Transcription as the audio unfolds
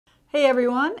Hey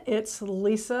everyone, it's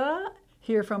Lisa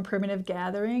here from Primitive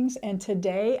Gatherings, and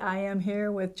today I am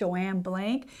here with Joanne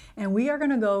Blank, and we are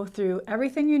going to go through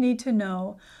everything you need to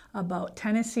know about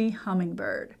Tennessee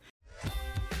Hummingbird.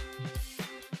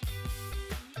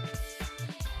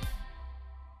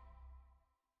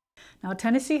 Now,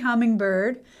 Tennessee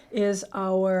Hummingbird is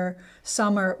our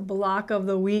summer block of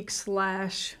the week /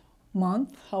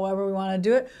 month, however we want to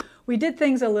do it. We did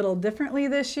things a little differently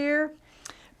this year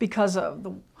because of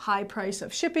the high price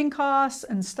of shipping costs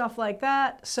and stuff like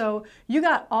that. So you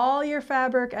got all your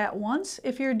fabric at once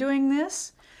if you're doing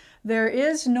this. There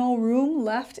is no room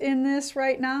left in this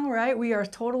right now, right? We are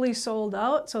totally sold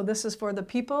out. So this is for the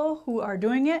people who are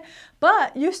doing it,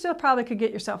 but you still probably could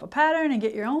get yourself a pattern and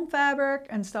get your own fabric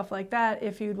and stuff like that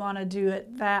if you'd want to do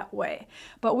it that way.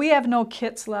 But we have no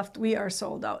kits left. We are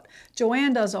sold out.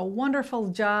 Joanne does a wonderful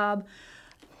job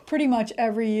pretty much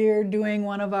every year doing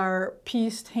one of our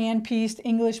hand-pieced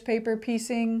English paper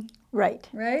piecing. Right.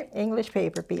 English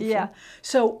paper piecing. Yeah.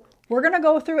 So we're going to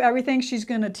go through everything. She's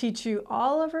going to teach you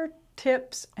all of her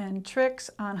tips and tricks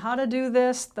on how to do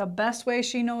this the best way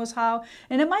she knows how.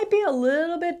 And it might be a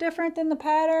little bit different than the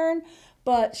pattern,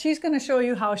 but she's going to show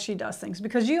you how she does things,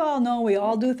 because you all know we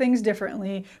all do things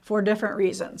differently for different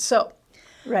reasons. So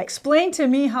explain to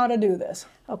me how to do this.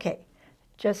 Okay.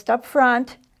 Just up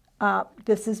front,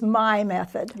 this is my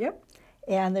method. Yep.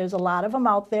 And there's a lot of them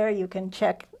out there. You can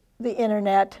check the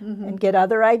internet and get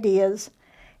other ideas.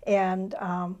 And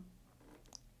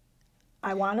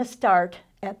I want to start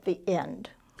at the end.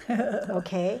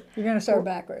 Okay? You're going to start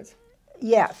backwards.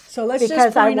 Yes. So let's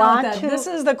just point out that this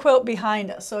is the quilt behind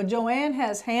us. So Joanne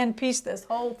has hand-pieced this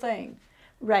whole thing.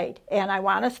 Right. And I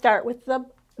want to start with the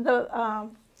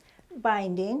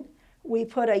binding. We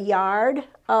put a yard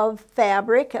of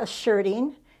fabric, a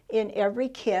shirting, in every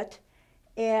kit,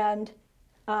 and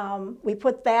we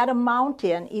put that amount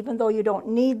in, even though you don't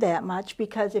need that much,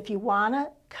 because if you want to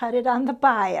cut it on the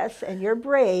bias and you're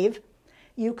brave,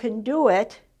 you can do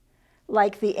it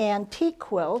like the antique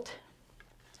quilt,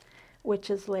 which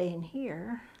is laying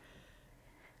here.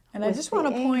 And I just want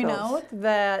to point out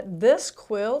that this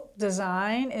quilt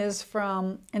design is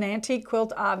from an antique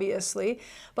quilt, obviously,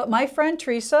 but my friend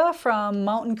Teresa from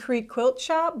Mountain Creek Quilt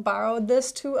Shop borrowed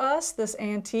this to us, this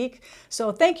antique.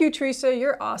 So thank you, Teresa,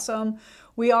 you're awesome.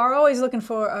 We are always looking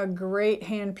for a great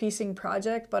hand piecing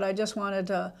project, but I just wanted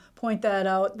to point that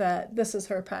out, that this is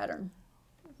her pattern.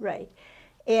 Right.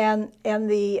 And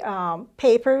the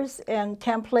papers and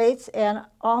templates and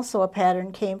also a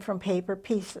pattern came from paper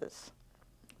pieces.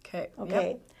 Okay,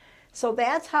 Yep. So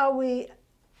that's how we,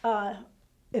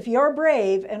 if you're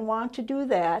brave and want to do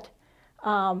that,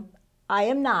 I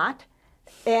am not,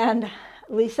 and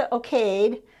Lisa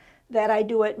okayed that I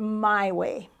do it my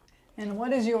way. And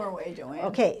what is your way, Joanne?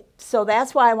 Okay, so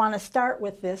that's why I want to start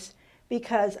with this,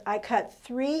 because I cut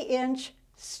 3-inch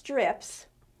strips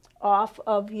off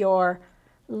of your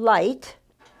light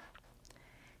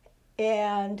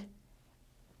and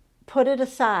put it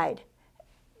aside.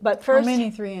 But first, how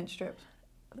many 3-inch strips?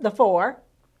 The 4,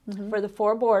 for the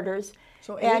 4 borders.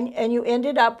 So 8? And you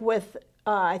ended up with,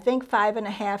 I think,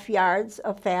 5.5 yards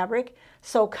of fabric.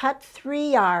 So cut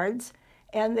 3 yards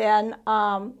and then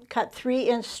cut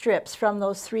 3-inch strips from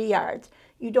those 3 yards.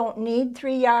 You don't need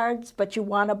 3 yards, but you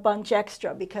want a bunch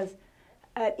extra, because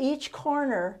at each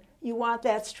corner you want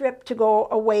that strip to go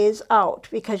a ways out,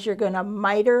 because you're going to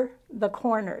miter the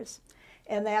corners.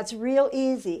 And that's real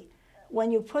easy. When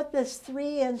you put this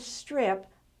 3-inch strip,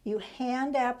 you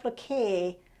hand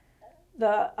applique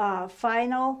the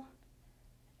final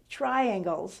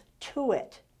triangles to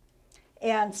it.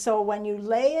 And so when you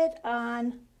lay it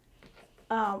on,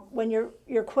 when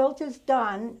your quilt is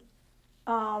done,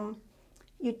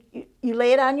 you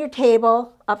lay it on your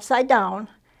table upside down,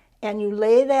 and you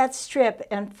lay that strip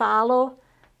and follow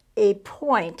a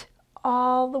point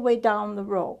all the way down the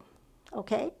row,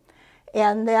 okay?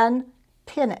 And then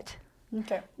pin it.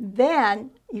 Okay.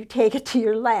 Then you take it to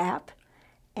your lap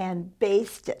and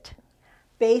baste it.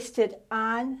 Baste it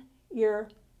on your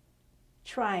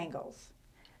triangles.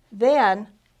 Then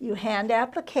you hand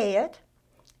applique it,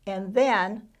 and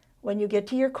then when you get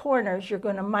to your corners, you're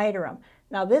going to miter them.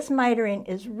 Now this mitering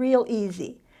is real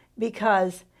easy,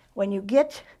 because when you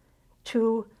get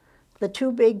to the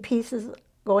 2 big pieces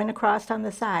going across on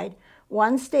the side,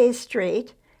 one stays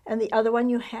straight and the other one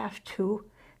you have to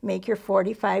make your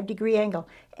 45-degree angle,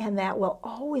 and that will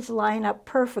always line up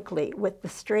perfectly with the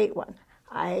straight one.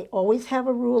 I always have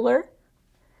a ruler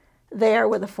there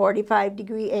with a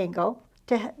 45-degree angle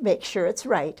to make sure it's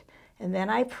right, and then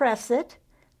I press it,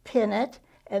 pin it,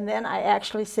 And then I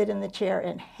actually sit in the chair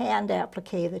and hand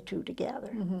applique the two together.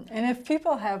 And if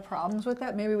people have problems with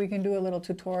that, maybe we can do a little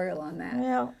tutorial on that.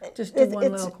 Well, just do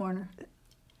one little corner.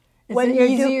 Is when it you're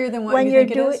easier than what you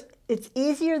think it is? It's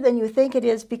easier than you think it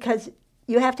is because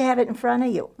you have to have it in front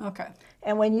of you. Okay.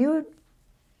 And when you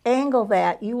angle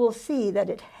that, you will see that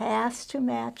it has to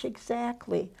match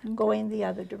exactly going the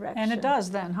other direction. And it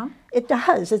does then, huh? It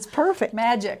does. It's perfect.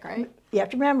 Magic, right? You have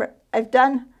to remember, I've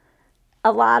done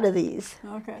a lot of these.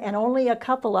 Okay. And only a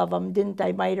couple of them didn't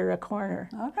I miter a corner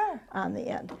on the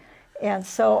end. And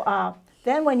so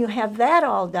then when you have that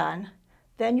all done,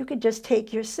 then you could just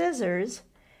take your scissors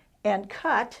and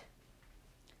cut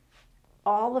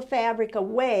all the fabric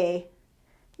away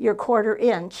your 1/4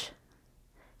 inch.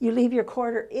 You leave your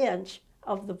 1/4 inch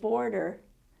of the border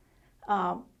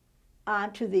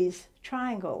onto these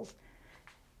triangles,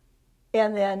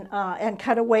 and then and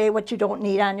cut away what you don't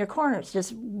need on your corners.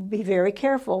 Just be very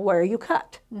careful where you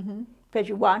cut, because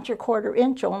you want your 1/4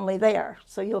 inch only there,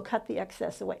 so you'll cut the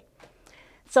excess away.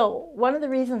 So one of the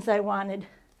reasons I wanted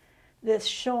this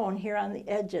shown here on the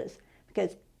edges,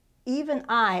 because even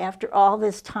I, after all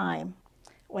this time,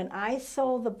 when I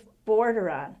sewed the border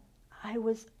on, I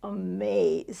was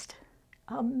amazed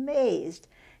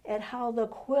at how the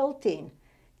quilting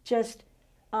just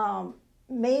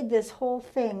made this whole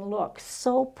thing look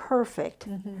so perfect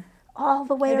all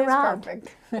the way around. It is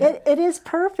perfect. It is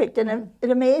perfect, and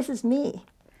it amazes me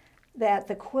that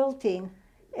the quilting,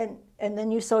 and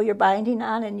then you sew your binding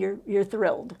on and you're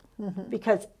thrilled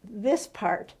because this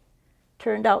part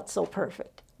turned out so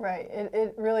perfect. Right.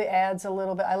 It really adds a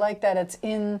little bit. I like that it's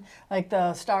in, like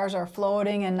the stars are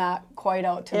floating and not quite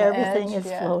out to the edge. Everything is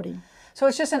floating. So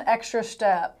it's just an extra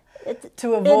step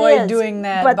to avoid doing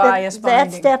that bias binding.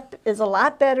 That step is a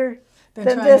lot better than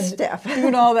trying this to step.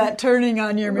 Doing all that turning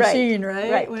on your machine,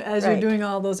 right? Right. As you're doing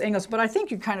all those angles. But I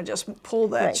think you kind of just pull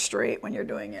that straight when you're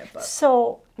doing it. But.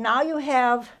 So now you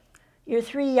have your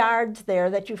 3 yards there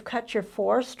that you've cut your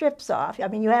 4 strips off. I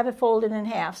mean, you have it folded in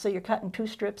half, so you're cutting 2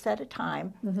 strips at a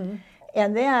time.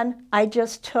 And then I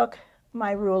just took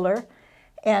my ruler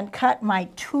and cut my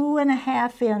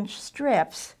 2.5 inch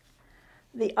strips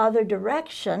the other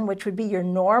direction, which would be your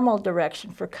normal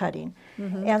direction for cutting.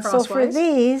 And so for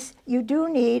these, you do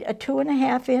need a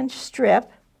 2.5 inch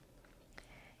strip.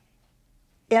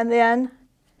 And then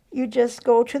you just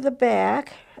go to the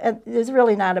back, and there's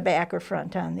really not a back or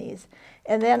front on these.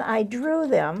 And then I drew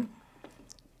them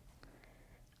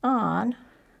on.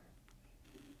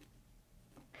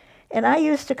 And I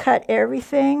used to cut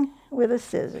everything with a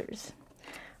scissors.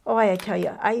 Oh, I tell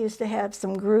you, I used to have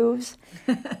some grooves.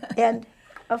 And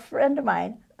a friend of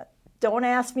mine, don't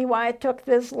ask me why it took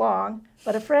this long,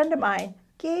 but a friend of mine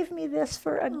gave me this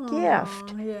for a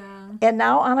gift. Yeah. And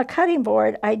now on a cutting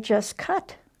board, I just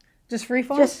cut. Just free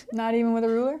form? Not even with a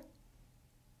ruler?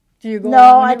 Do you go?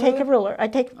 No, I take a ruler. I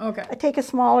take a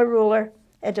smaller ruler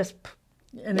and just.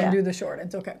 And then do the short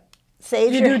ends. Okay.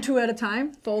 Save you do 2 at a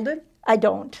time, folded? I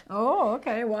don't. Oh,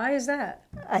 okay. Why is that?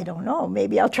 I don't know.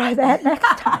 Maybe I'll try that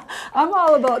next time. I'm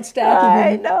all about stacking.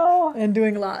 I know. And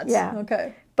doing lots. Yeah.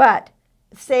 Okay. But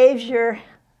saves your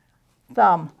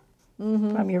thumb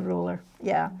from your ruler.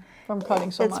 Yeah. From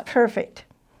cutting so much. It's perfect.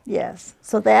 Yes.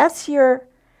 So that's your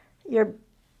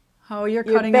how you're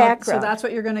cutting out. So that's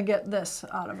what you're going to get this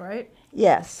out of, right?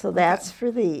 Yes. So that's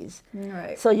for these.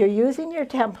 Right. So you're using your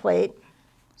template.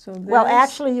 So this, well,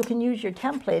 actually, you can use your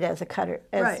template as a cutter,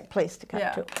 as a place to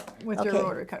cut too. With your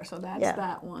rotary cutter. So that's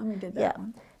that one. We did that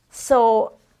one.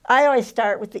 So I always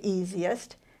start with the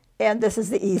easiest, and this is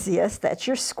the easiest. That's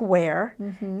your square,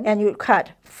 and you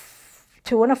cut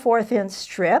 2 1/4 inch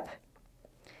strip,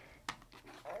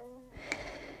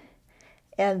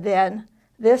 and then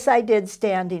this I did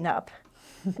standing up.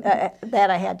 That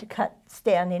I had to cut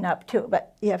standing up too.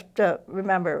 But you have to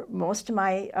remember, most of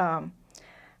my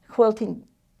quilting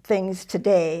things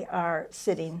today are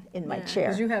sitting in my chair.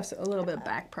 Because you have a little bit of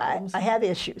back problems. I have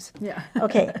issues. Yeah.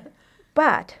 Okay,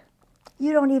 but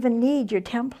you don't even need your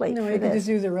template for you this. can just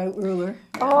use a ruler.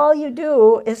 All you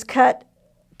do is cut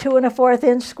 2 1/4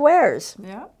 inch squares.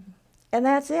 Yeah. And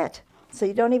that's it. So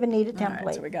you don't even need a template. All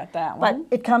right, so we got that one.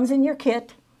 But it comes in your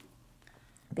kit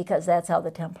because that's how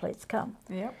the templates come.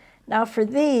 Yep. Now for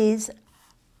these,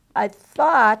 I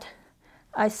thought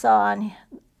I saw on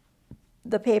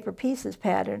the paper pieces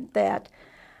pattern that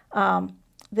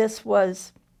this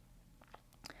was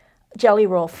jelly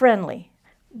roll friendly,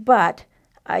 but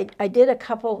I did a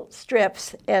couple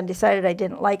strips and decided I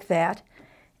didn't like that,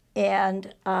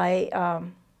 and I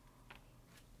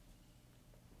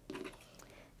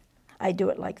I do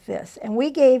it like this. And we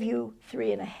gave you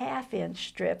 3.5-inch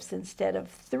strips instead of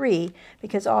 3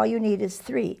 because all you need is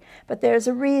 3. But there's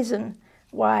a reason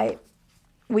why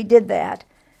we did that,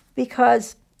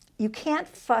 because you can't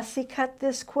fussy cut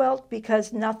this quilt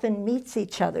because nothing meets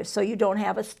each other. So you don't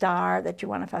have a star that you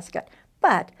want to fussy cut.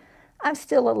 But I'm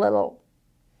still a little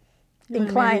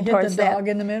inclined towards that. Hit the dog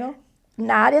in the middle?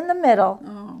 Not in the middle,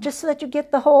 Oh. just so that you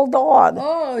get the whole dog.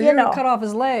 Oh, you're going to cut off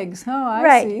his legs. Oh, I see.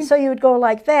 Right, so you would go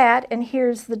like that, and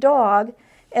here's the dog.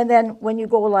 And then when you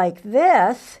go like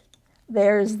this,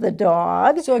 there's the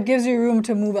dog. So it gives you room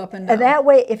to move up and down. And that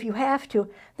way, if you have to,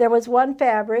 there was one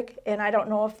fabric, and I don't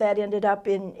know if that ended up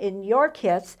in your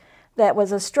kits, that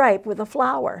was a stripe with a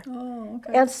flower. Oh,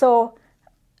 okay. And so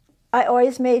I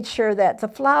always made sure that the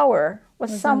flower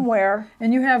was somewhere.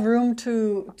 And you have room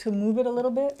to move it a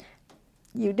little bit?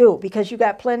 You do, because you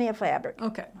got plenty of fabric.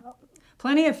 Okay.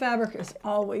 Plenty of fabric is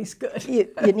always good.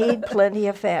 You need plenty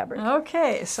of fabric.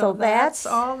 Okay, so that's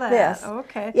all that. This.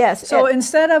 Okay. Yes. So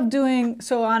instead of doing,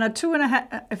 so on a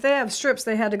 2.5, if they have strips,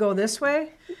 they had to go this way?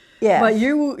 Yes. But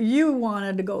you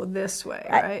wanted to go this way,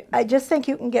 right? I just think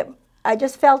you can get, I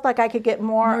just felt like I could get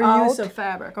more out use of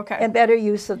fabric, okay. and better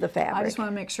use of the fabric. I just want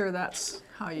to make sure that's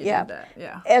how you did that,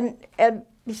 yeah. And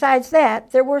besides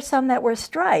that, there were some that were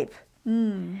stripe.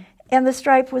 And the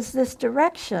stripe was this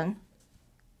direction.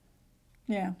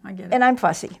 Yeah, I get it. And I'm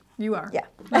fussy. You are. Yeah.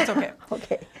 That's okay.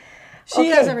 Okay. She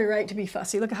has every right to be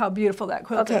fussy. Look at how beautiful that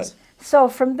quilt is. So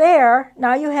from there,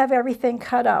 now you have everything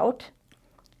cut out.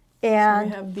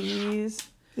 And so we have these.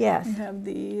 Yes. We have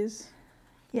these.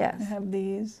 Yes. We have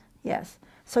these. Yes.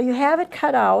 So you have it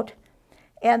cut out,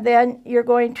 and then you're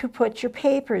going to put your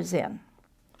papers in.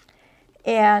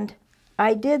 And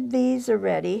I did these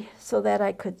already so that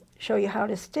I could show you how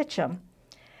to stitch them.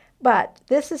 But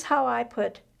this is how I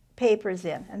put papers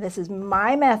in. And this is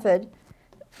my method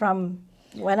from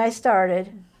when I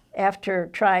started after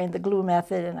trying the glue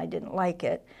method and I didn't like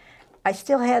it. I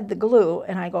still had the glue,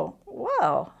 and I go,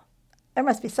 whoa, there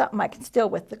must be something I can still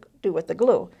do with the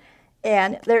glue.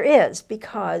 And there is,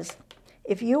 because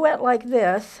if you went like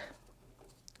this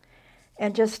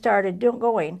and just started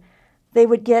going, they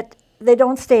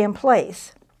don't stay in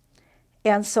place.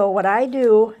 And so what I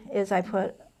do is I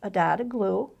put a dot of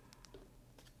glue,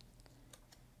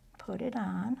 put it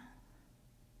on,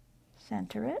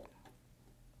 center it.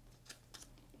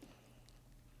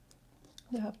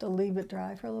 You have to leave it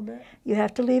dry for a little bit? You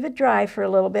have to leave it dry for a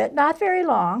little bit, not very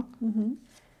long.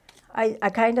 I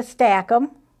kind of stack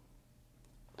them.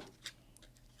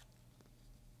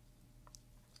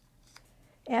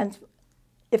 And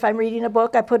if I'm reading a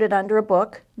book, I put it under a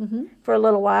book for a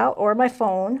little while, or my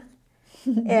phone.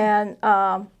 And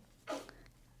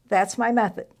that's my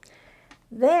method.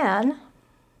 Then,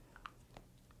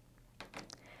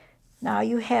 now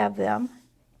you have them,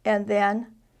 and then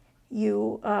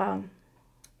you,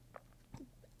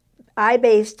 I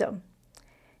baste them.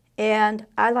 And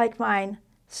I like mine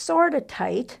sort of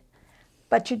tight,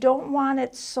 but you don't want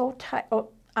it so tight. Oh,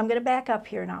 I'm going to back up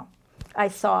here now. I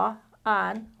saw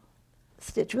on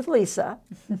Stitch with Lisa,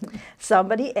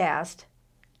 somebody asked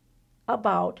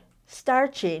about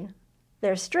starching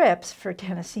their strips for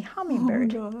Tennessee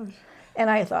Hummingbird. Oh my gosh. And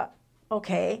I thought,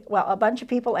 okay, well, a bunch of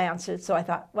people answered, so I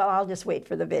thought, well, I'll just wait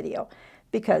for the video,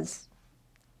 because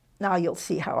now you'll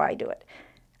see how I do it.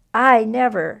 I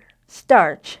never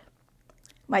starch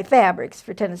my fabrics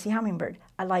for Tennessee Hummingbird.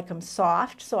 I like them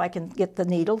soft so I can get the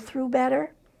needle through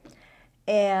better.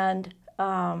 And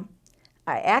I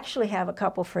actually have a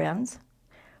couple friends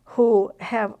who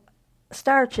have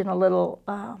starch in a little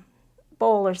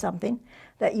bowl or something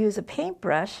that use a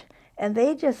paintbrush, and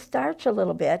they just starch a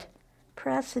little bit,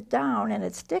 press it down, and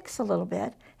it sticks a little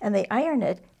bit, and they iron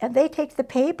it, and they take the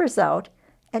papers out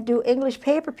and do English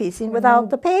paper piecing without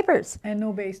the papers. And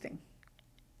no basting.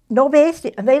 No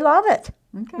basting, and they love it,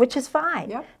 Okay. which is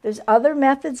fine. Yep. There's other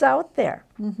methods out there.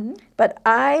 But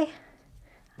I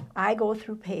go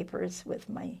through papers with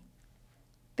my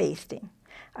basting.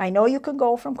 I know you can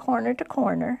go from corner to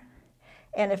corner,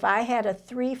 and if I had a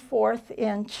 3/4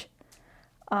 inch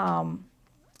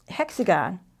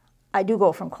hexagon, I do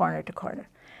go from corner to corner.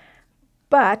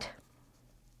 But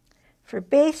for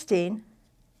basting,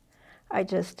 I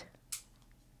just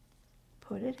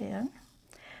put it in.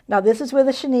 Now this is with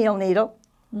a chenille needle,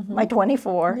 my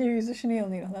 24. You use a chenille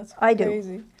needle, that's I do.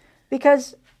 crazy.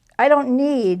 Because I don't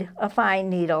need a fine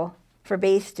needle for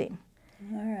basting.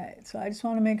 All right, so I just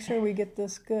want to make sure we get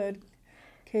this good.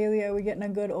 Kaylee, are we getting a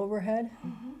good overhead?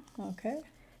 Okay.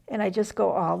 And I just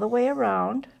go all the way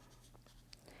around.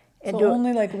 And So do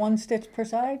only like one stitch per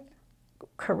side?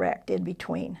 correct in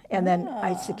between. And then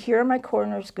I secure my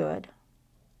corners good.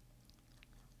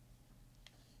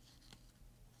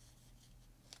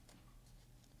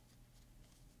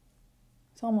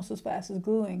 It's almost as fast as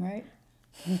gluing, right?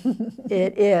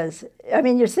 It is. I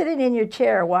mean, you're sitting in your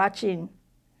chair watching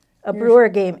a Brewer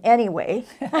game anyway,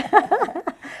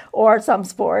 or some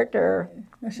sport or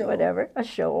whatever, a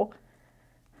show,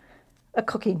 a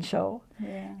cooking show.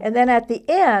 Yeah. And then at the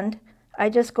end, I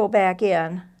just go back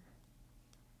in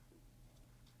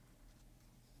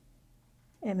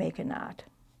and make a knot.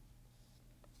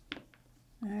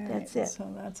 All right, that's it.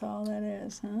 So that's all that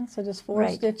is, huh? So just 4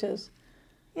 stitches.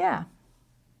 Yeah.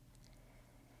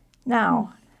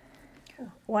 Now,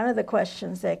 one of the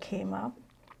questions that came up.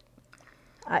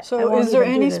 So is there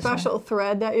any special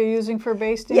thread that you're using for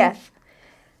basting? Yes.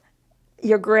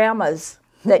 Your grandma's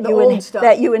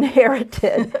that you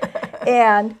inherited.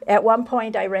 And at one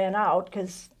point I ran out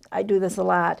because I do this a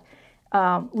lot.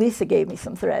 Lisa gave me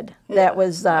some thread. Yeah, that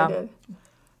was I did.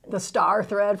 The star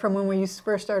thread from when we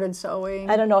first started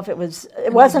sewing. I don't know if it was.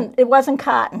 It wasn't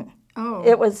cotton. Oh.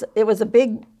 It was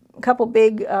a couple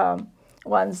big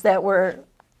ones that were.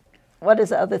 What is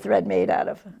the other thread made out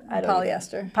of?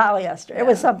 Polyester. Polyester. Yeah. It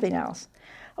was something else.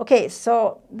 Okay,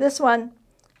 so this one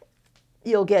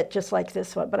you'll get just like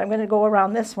this one, but I'm going to go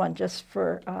around this one just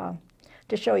for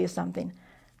to show you something.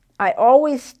 I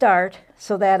always start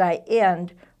so that I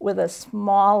end with a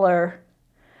smaller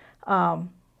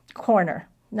corner,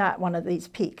 not one of these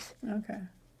peaks. Okay.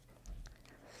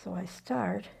 So I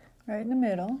start right in the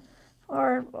middle,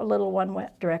 or a little one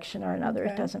direction or another.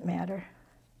 Okay. It doesn't matter.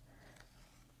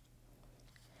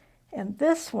 And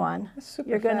this one,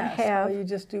 you're going to have... you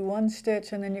just do 1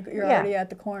 stitch and then you're already at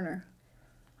the corner.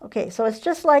 Okay, so it's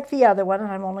just like the other one, and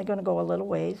I'm only going to go a little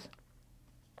ways.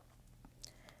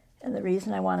 And the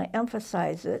reason I want to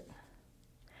emphasize it,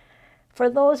 for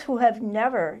those who have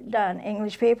never done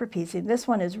English paper piecing, this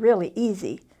one is really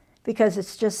easy because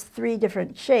it's just 3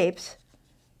 different shapes.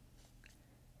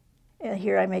 And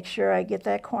here I make sure I get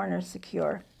that corner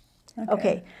secure.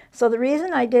 Okay, so the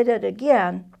reason I did it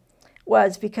again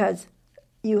was because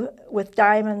with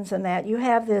diamonds and that, you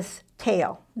have this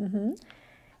tail. Mm-hmm.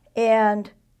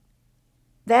 And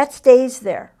that stays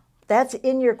there. That's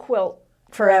in your quilt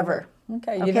forever.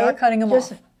 Okay, you're not cutting them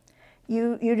off.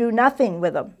 You do nothing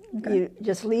with them. Okay. You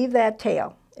just leave that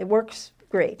tail. It works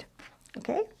great.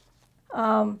 Okay?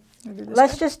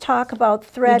 Let's just talk about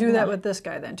thread. You do that with this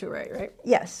guy then too, right?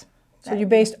 Yes. So you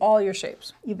based all your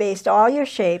shapes. You based all your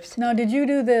shapes. Now, did you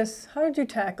do this? How did you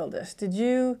tackle this? Did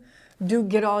you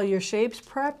get all your shapes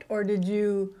prepped, or did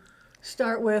you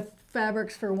start with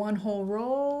fabrics for one whole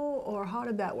row, or how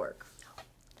did that work?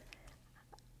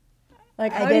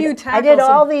 Like, how do you tackle? I did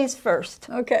all these first.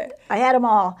 Okay. I had them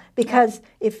all because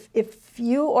if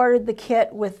you ordered the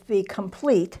kit with the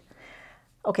complete,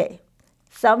 okay,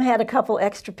 some had a couple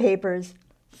extra papers.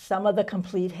 Some of the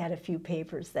complete had a few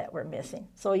papers that were missing.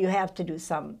 So you have to do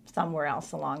somewhere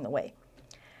else along the way.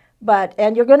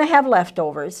 And you're going to have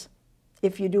leftovers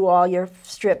if you do all your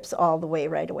strips all the way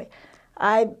right away.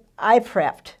 I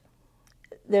prepped.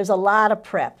 There's a lot of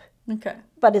prep. Okay.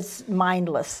 But it's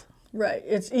mindless. Right.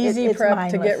 It's easy prep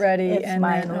mindless. To get ready. It's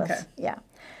mindless. Then, okay. Yeah.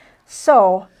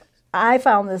 So I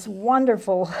found this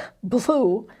wonderful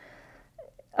blue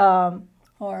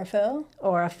Aurifil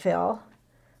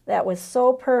that was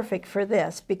so perfect for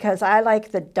this because I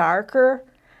like the darker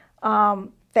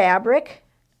fabric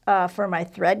for my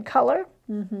thread color.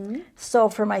 Mm-hmm. So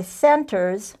for my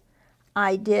centers,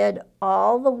 I did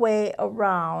all the way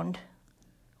around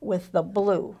with the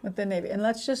blue. With the navy. And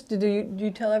let's just, do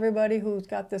you tell everybody who's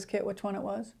got this kit which one it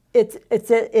was? It's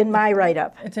in my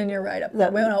write-up. It's in your write-up.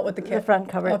 That went out with the kit. The front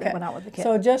cover that went out with the kit.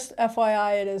 So just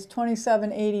FYI, it is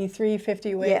 2780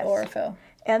 350 weight Aurifil.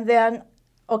 And then,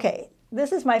 okay,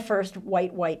 this is my first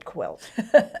white quilt.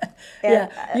 Yeah,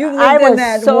 you lived in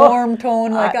that warm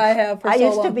tone like I have for so long.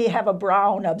 I used to have a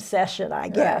brown obsession, I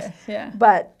guess. Right. Yeah.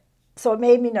 But, so it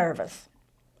made me nervous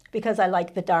because I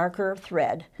like the darker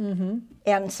thread. Mm-hmm.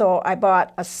 And so I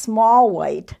bought a small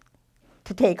white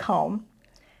to take home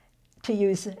to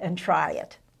use and try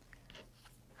it.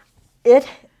 It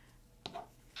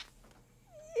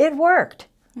worked.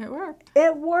 It worked.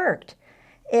 It worked.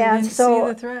 And so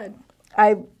see the thread.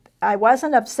 I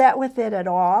wasn't upset with it at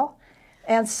all.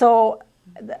 And so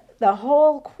the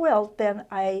whole quilt then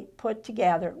I put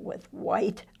together with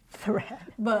white thread.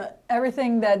 But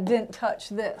everything that didn't touch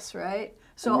this, right?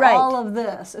 So all of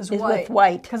this is white. With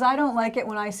white. Because I don't like it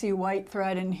when I see white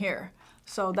thread in here.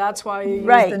 So that's why you use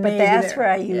the navy but that's there. where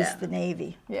I use the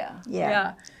navy.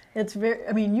 Yeah. It's very,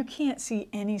 I mean, you can't see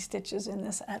any stitches in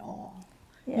this at all.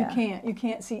 Yeah. You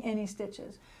can't see any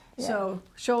stitches. Yeah. So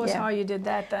show us how you did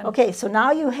that then. Okay, so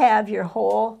now you have your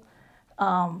whole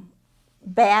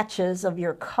batches of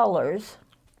your colors.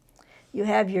 You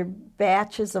have your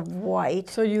batches of white.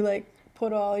 So you like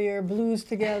put all your blues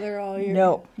together, all your...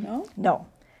 No. No? No.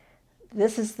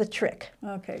 This is the trick.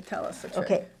 Okay, tell us the trick.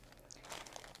 Okay.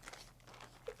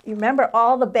 You remember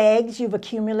all the bags you've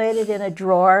accumulated in a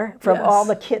drawer from all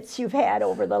the kits you've had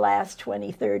over the last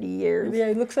 20, 30 years? Yeah,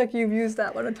 it looks like you've used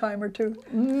that one a time or two.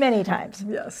 Many times.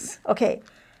 Yes. Okay.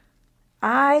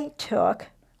 I took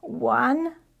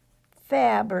one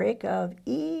fabric of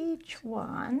each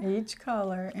one. Each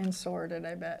color and sorted,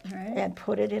 I bet, right? And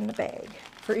put it in the bag.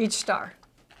 For each star?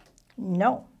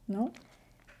 No. No?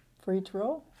 For each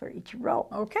row? For each row.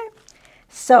 Okay.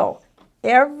 So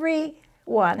every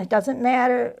one, it doesn't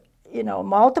matter, you know,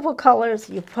 multiple colors,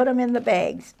 you put them in the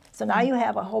bags. So now you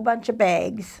have a whole bunch of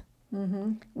bags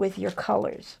with your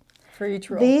colors. For each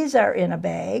row. These are in a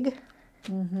bag.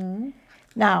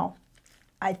 Now,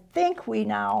 I think we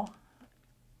now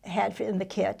had in the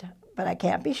kit, but I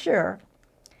can't be sure,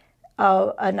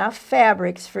 enough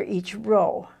fabrics for each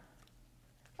row,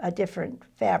 a different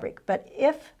fabric. But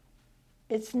if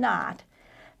it's not,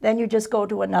 then you just go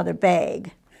to another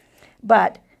bag.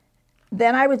 But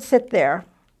then I would sit there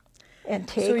and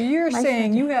take. So you're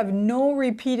saying you have no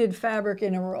repeated fabric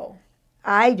in a row?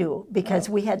 I do, because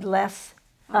we had less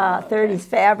 30s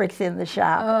fabrics in the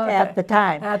shop at the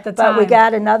time. At the time. But we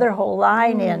got another whole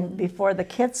line in before the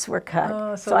kits were cut.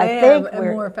 Oh, so I they think have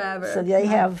more fabric. So they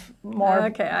have more.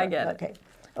 Okay, I get it. Okay.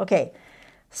 Okay.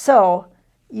 So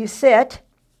you sit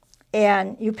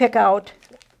and you pick out,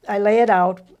 I lay it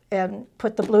out and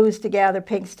put the blues together,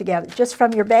 pinks together, just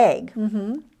from your bag.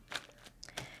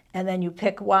 And then you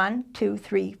pick 1, 2,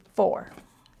 3, 4.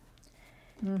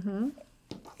 And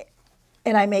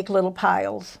I make little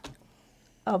piles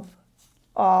of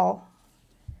all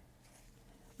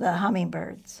the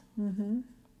hummingbirds. And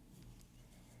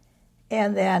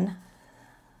then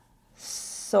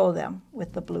sew them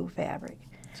with the blue fabric.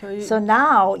 So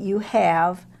now you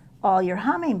have all your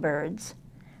hummingbirds,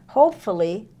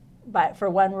 hopefully, for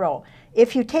one row.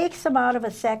 If you take some out of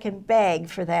a second bag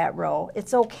for that row,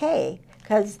 it's okay,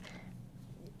 because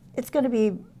it's going to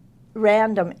be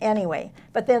random anyway.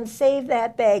 But then save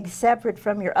that bag separate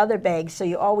from your other bags, so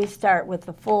you always start with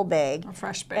the full bag. A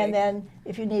fresh bag. And then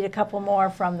if you need a couple more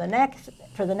from the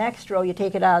next row, you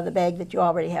take it out of the bag that you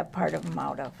already have part of them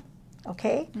out of.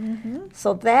 Okay?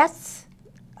 So that's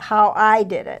how I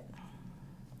did it.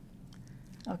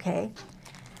 Okay?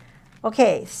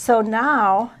 Okay, so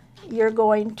now you're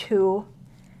going to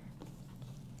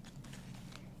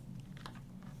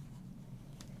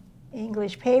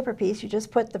English paper piece. You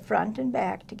just put the front and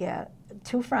back together,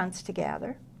 2 fronts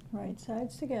together. Right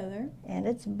sides together. And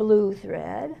it's blue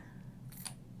thread.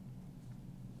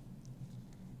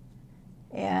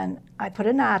 And I put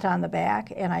a knot on the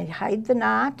back, and I hide the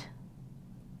knot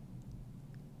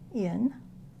in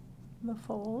the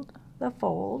fold.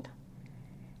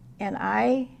 And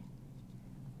I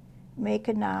make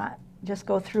a knot, just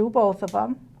go through both of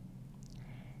them,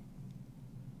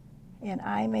 and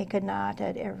I make a knot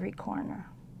at every corner.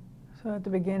 So at the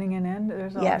beginning and end,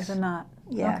 there's always a knot.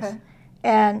 Yes. Okay.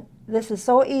 And this is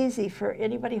so easy for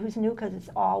anybody who's new, because it's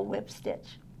all whip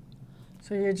stitch.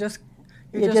 So you're just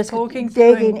poking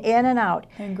digging through in and out.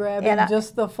 And grabbing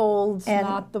just the folds,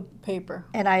 not the paper.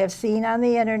 And I have seen on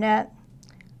the internet,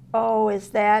 oh, is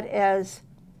that as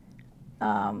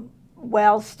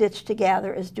well stitched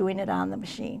together as doing it on the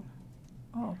machine?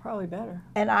 Oh, probably better.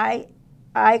 And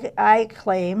I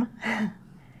claim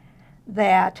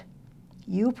that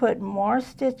you put more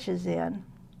stitches in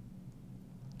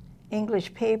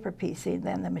English paper piecing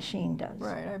than the machine does.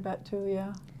 Right, I bet too,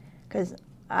 yeah. Because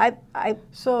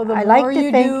so the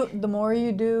more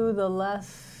you do, the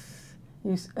less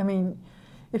you. I mean,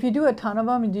 if you do a ton of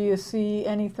them, do you see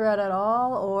any thread at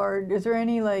all, or is there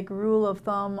any like rule of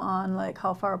thumb on like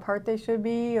how far apart they should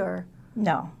be, or?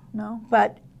 No. No.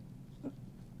 But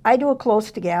I do it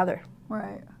close together.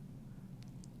 Right.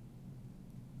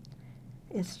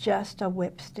 It's just a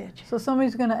whip stitch. So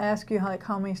somebody's going to ask you like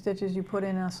how many stitches you put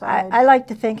in a side. I like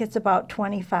to think it's about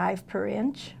 25 per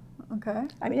inch. Okay.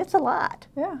 I mean, it's a lot.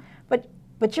 Yeah.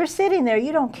 But you're sitting there,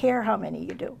 you don't care how many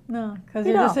you do. No, because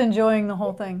you're just enjoying the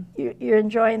whole thing. You're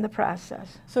enjoying the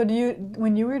process. So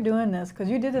when you were doing this, because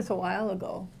you did this a while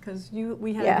ago, because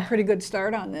we had a pretty good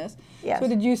start on this. Yes. So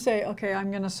did you say, okay, I'm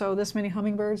going to sew this many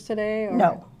hummingbirds today? Or?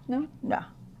 No. No? No.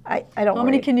 I don't How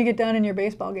many can you get done in your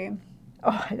baseball game?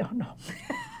 Oh, I don't know.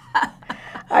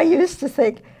 I used to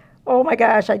think, oh my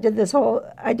gosh, I did this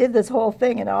whole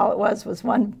thing, and all it was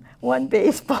one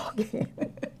baseball game.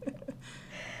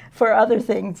 For other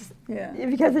things,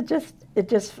 because it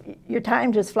just your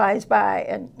time just flies by,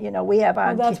 and we have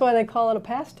on. Well, that's why they call it a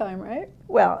pastime, right?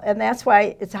 Well, and that's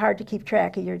why it's hard to keep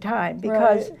track of your time,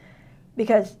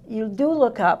 because you do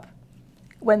look up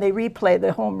when they replay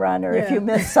the home run or if Yeah. you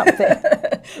miss something.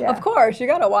 Yeah. Of course, you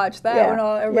got to watch that when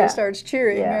everybody Yeah. starts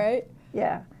cheering, Yeah. right?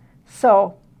 Yeah.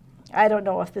 So I don't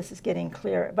know if this is getting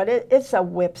clear, but it's a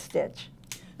whip stitch.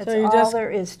 That's So you're all just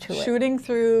there is to it. shooting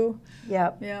through.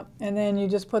 Yep. Yep. And then you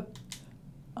just put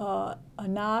a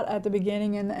knot at the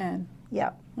beginning and the end.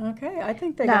 Yep. Okay, I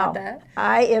think they Now, got that.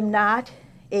 I am not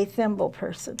a thimble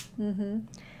person. Mm-hmm.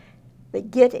 They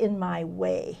get in my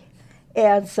way.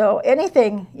 And so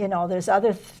anything, you know, there's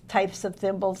other types of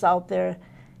thimbles out there,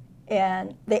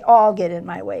 and they all get in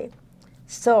my way.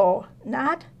 So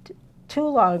not too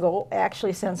long ago,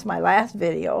 actually since my last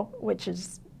video, which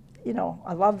is, you know,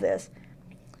 I love this,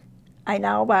 I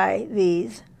now buy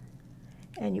these,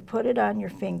 and you put it on your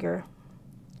finger.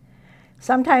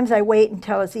 Sometimes I wait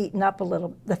until it's eaten up a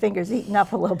little, the finger's eaten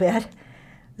up a little bit,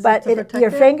 but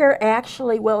your finger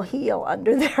actually will heal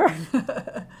under there.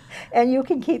 And you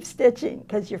can keep stitching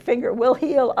because your finger will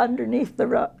heal underneath the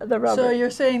rubber. So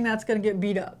you're saying that's going to get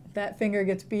beat up. That finger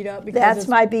gets beat up because that's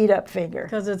my beat up finger.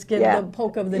 Because it's getting the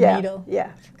poke of the needle.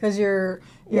 Yeah. Because you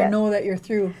know that you're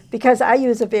through. Because I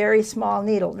use a very small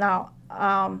needle. Now,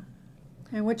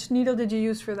 and which needle did you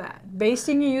use for that?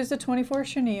 Basting, you used a 24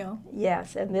 chenille.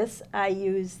 Yes, and this I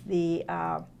use the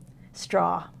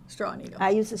straw. Straw needle.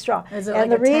 I use the straw. Is it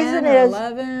and like the a reason 10 or is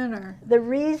 11 or? The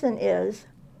reason is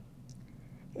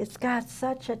it's got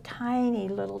such a tiny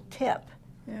little tip.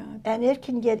 Yeah. And it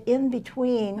can get in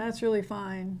between. That's really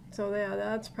fine. So yeah,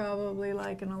 that's probably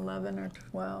like an 11 or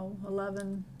 12,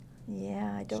 11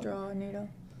 straw needle.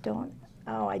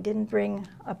 Oh, I didn't bring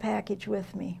a package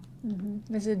with me.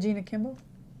 Mm-hmm. Is it Gina Kimball?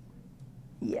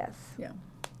 Yes. Yeah.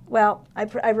 Well,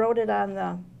 I wrote it on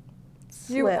the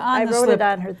slip. I wrote slip. it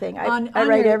on her thing. I on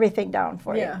write everything down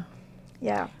for you. Yeah.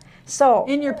 Yeah. So.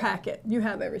 In your packet, you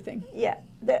have everything. Yeah.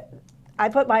 I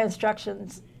put my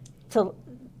instructions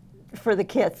for the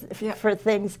kids for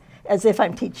things as if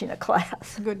I'm teaching a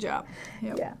class. Good job.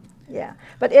 Yep. Yeah. Yeah.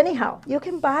 But anyhow, you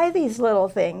can buy these little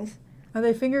things. Are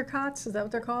they finger cots? Is that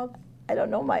what they're called? I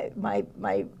don't know.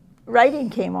 My writing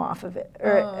came off of it,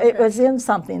 or okay. it was in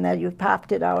something that you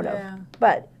popped it out of.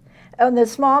 But on the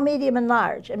small, medium, and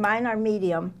large, and mine are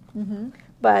medium. Mm-hmm.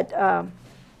 But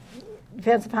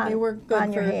depends upon they work good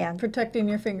on your for hand. Protecting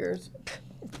your fingers.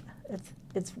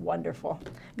 It's wonderful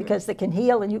because they can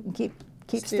heal and you can keep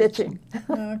stitching.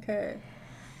 Okay.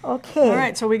 Okay. All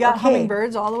right. So we got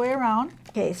hummingbirds all the way around.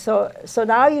 Okay. So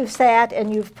now you've sat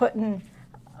and you've put in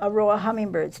a row of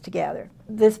hummingbirds together.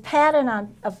 This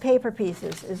pattern of paper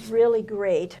pieces is really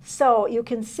great. So you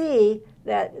can see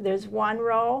that there's one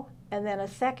row and then a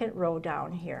second row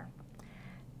down here.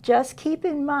 Just keep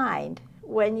in mind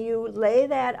when you lay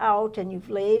that out and you've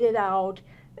laid it out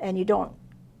and you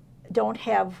don't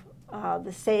have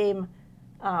the same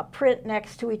print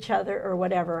next to each other or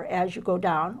whatever as you go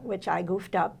down, which I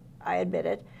goofed up, I admit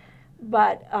it,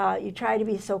 but you try to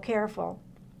be so careful.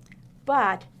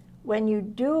 But when you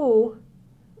do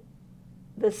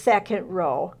the second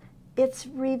row, it's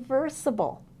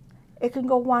reversible. It can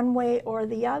go one way or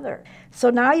the other. So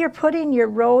now you're putting your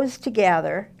rows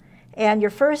together, and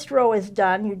your first row is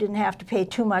done. You didn't have to pay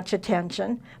too much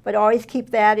attention, but always keep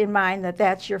that in mind that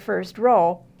that's your first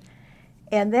row.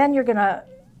 And then you're going to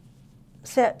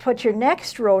put your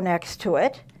next row next to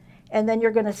it, and then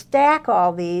you're going to stack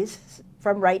all these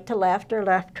from right to left or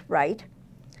left to right.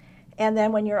 And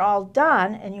then when you're all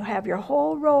done and you have your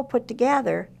whole row put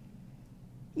together,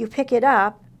 you pick it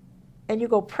up and you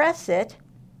go press it,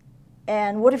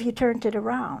 and what if you turned it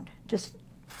around? Just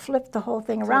flip the whole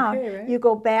thing around. Okay, right? You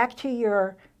go back to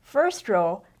your first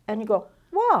row and you go,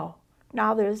 whoa,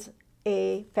 now there's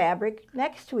a fabric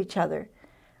next to each other,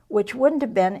 which wouldn't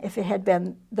have been if it had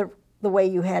been the way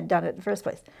you had done it in the first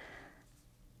place.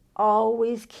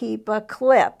 Always keep a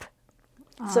clip.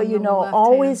 So you know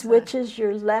always which is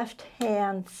your left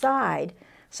hand side,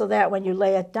 so that when you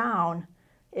lay it down,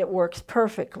 it works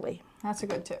perfectly. That's a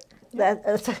good tip.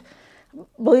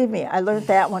 Believe me, I learned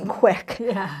that one quick.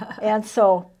 Yeah. And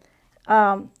so,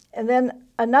 and then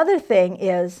another thing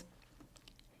is,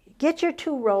 get your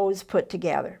two rows put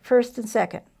together, first and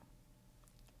second.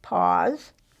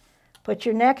 Pause, put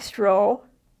your next row,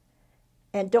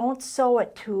 and don't sew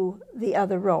it to the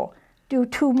other row. Do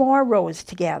two more rows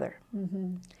together.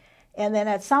 Mm-hmm. And then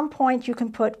at some point you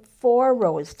can put 4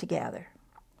 rows together.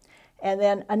 And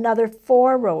then another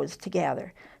 4 rows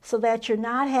together, so that you're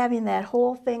not having that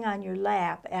whole thing on your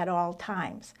lap at all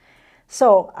times.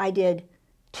 So I did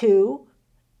 2,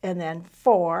 and then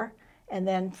 4, and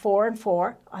then 4 and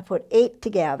 4. I put 8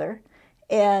 together,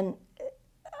 and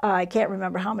I can't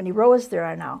remember how many rows there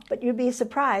are now, but you'd be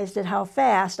surprised at how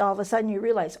fast all of a sudden you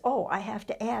realize, oh, I have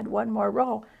to add 1 more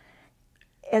row.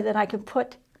 and then I can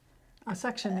put A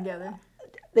section together.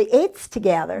 the 8ths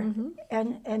together,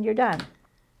 and you're done.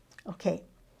 Okay.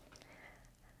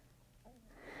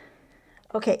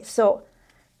 Okay, so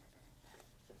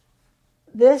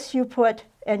this you put,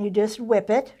 and you just whip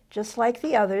it, just like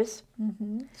the others.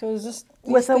 So is this,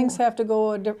 With these things have to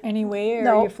go any way, or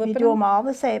No, you flip you it? do them all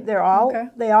the same. They're all Okay.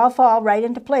 they all fall right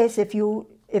into place if you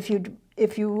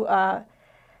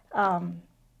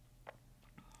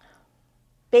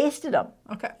basted them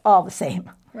Okay. all the same.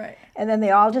 Right. And then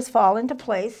they all just fall into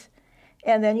place.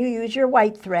 And then you use your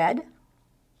white thread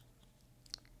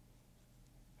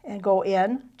and go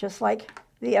in just like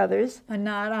the others. A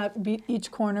knot on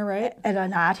each corner, right? And a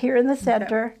knot here in the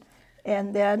center.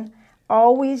 And then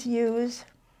always use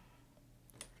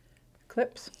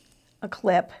Clips. a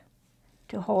clip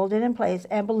to hold it in place.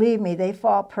 And believe me, they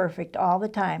fall perfect all the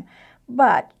time.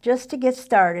 But just to get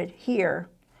started here,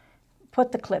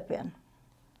 put the clip in.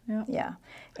 Yeah. Yeah.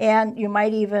 And you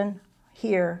might even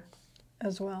here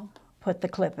As well. put the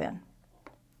clip in.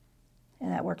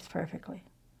 And that works perfectly.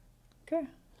 Okay.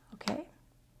 Okay?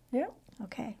 Yeah.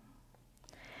 Okay.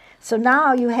 So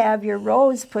now you have your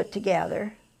rows put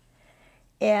together.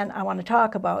 And I want to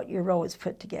talk about your rows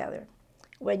put together.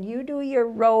 When you do your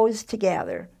rows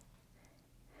together,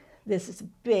 this is a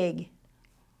big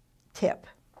tip.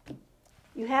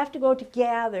 You have to go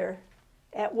together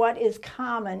at what is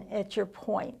common at your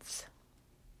points.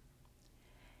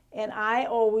 And I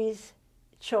always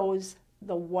chose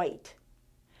the white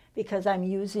because I'm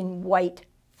using white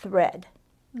thread,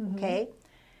 okay?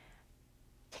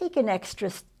 Take an extra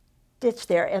stitch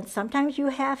there, and sometimes you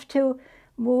have to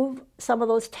move some of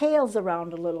those tails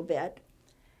around a little bit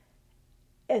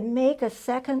and make a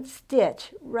second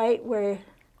stitch right where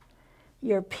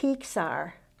your peaks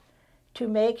are to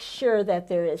make sure that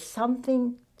there is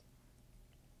something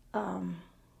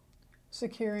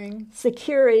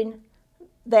securing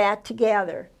that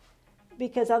together,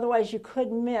 because otherwise you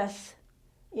could miss,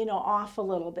 off a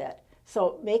little bit.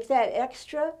 So make that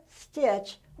extra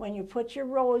stitch when you put your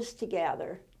rows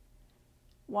together,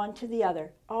 one to the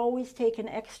other. Always take an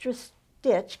extra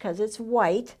stitch, because it's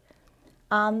white,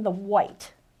 on the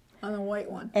white. On the white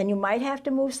one. And you might have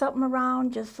to move something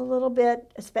around just a little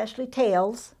bit, especially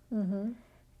tails.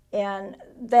 And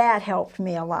that helped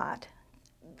me a lot.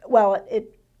 Well,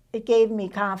 it gave me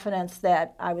confidence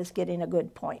that I was getting a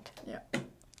good point. Yeah.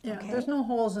 Yeah. Okay. There's no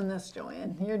holes in this,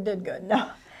 Joanne. You did good. No.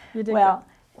 You did Well,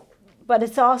 but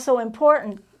it's also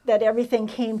important that everything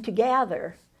came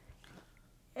together.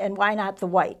 And why not the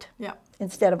white? Yeah.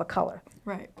 Instead of a color.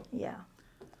 Right. Yeah.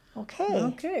 Okay.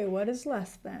 Okay. What is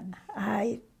left then?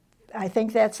 I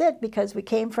think that's it, because we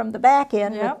came from the back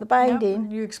end with the binding.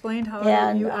 You explained how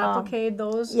And, you appliqued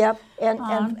those. Yep.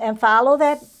 And follow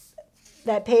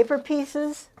that paper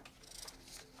pieces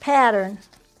pattern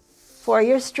for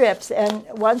your strips. And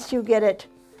once you get it,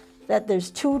 that there's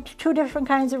two different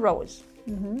kinds of rows.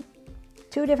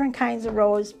 Two different kinds of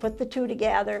rows. Put the two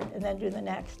together and then do the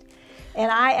next.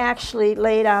 And I actually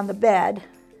laid on the bed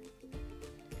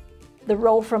the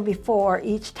row from before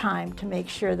each time to make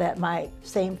sure that my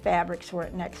same fabrics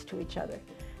weren't next to each other,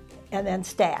 and then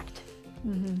stacked,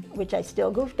 which I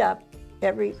still goofed up.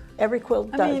 Every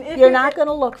quilt does. I mean, You're not going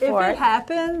to look for If it. it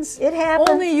happens, It happens.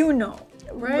 only you know,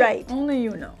 right? Right. Only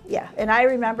you know. Yeah, and I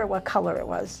remember what color it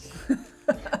was.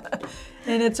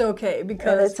 And it's okay,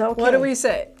 because it's okay. what do we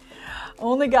say?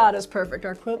 Only God is perfect.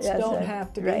 Our quilts Yes, don't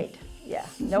have to be. Right. Yeah.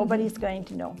 Nobody's going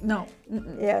to know. No.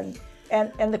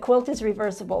 And the quilt is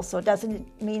reversible, so it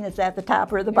doesn't mean it's at the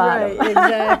top or the bottom. Right,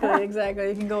 exactly, exactly.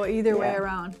 You can go either way Yeah.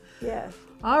 around. Yes.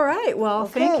 All right, well,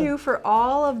 thank Okay. you for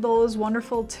all of those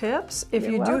wonderful tips. If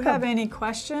You're you do have welcome. any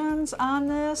questions on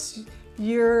this, do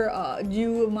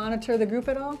you monitor the group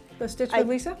at all, the Stitch with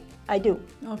Lisa? I do.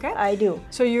 Okay. I do.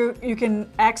 So you can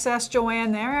access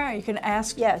Joanne there. You can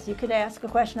ask Yes, you could ask a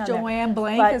question on there. Joanne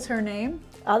Blank But is her name.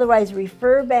 Otherwise,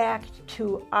 refer back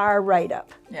to our write-up.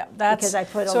 Yeah, that's Because I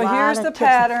put a so lot here's of the tips.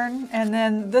 pattern, and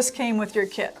then this came with your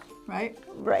kit, right?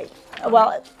 Right.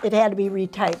 Well, it had to be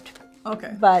retyped,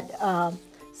 Okay. but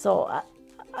so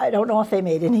I don't know if they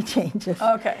made any changes.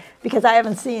 Okay. Because I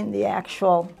haven't seen the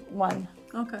actual one.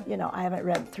 Okay. I haven't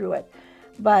read through it.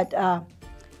 But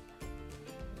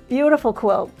beautiful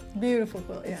quilt. Beautiful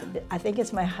quilt, yeah. I think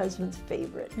it's my husband's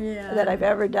favorite Yeah. that I've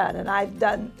ever done, and I've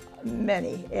done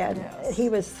many. And Yes. he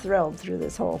was thrilled through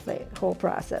this whole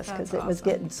process, because That's it was awesome.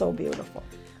 getting so beautiful.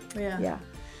 Yeah. Yeah.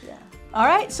 All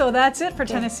right, so that's it for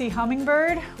Tennessee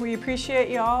Hummingbird. We appreciate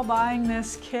you all buying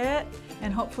this kit,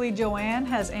 and hopefully Joanne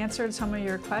has answered some of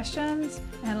your questions.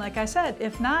 And like I said,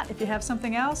 if not, if you have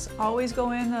something else, always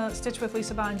go in the Stitch with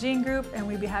Lisa Bongean group, and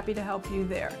we'd be happy to help you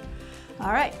there.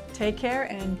 All right, take care,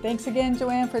 and thanks again,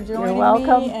 Joanne, for joining You're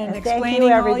welcome, me and and explaining thank you, all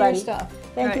your everybody. stuff.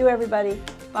 Thank All you, right. everybody.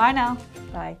 Bye now.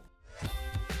 Bye.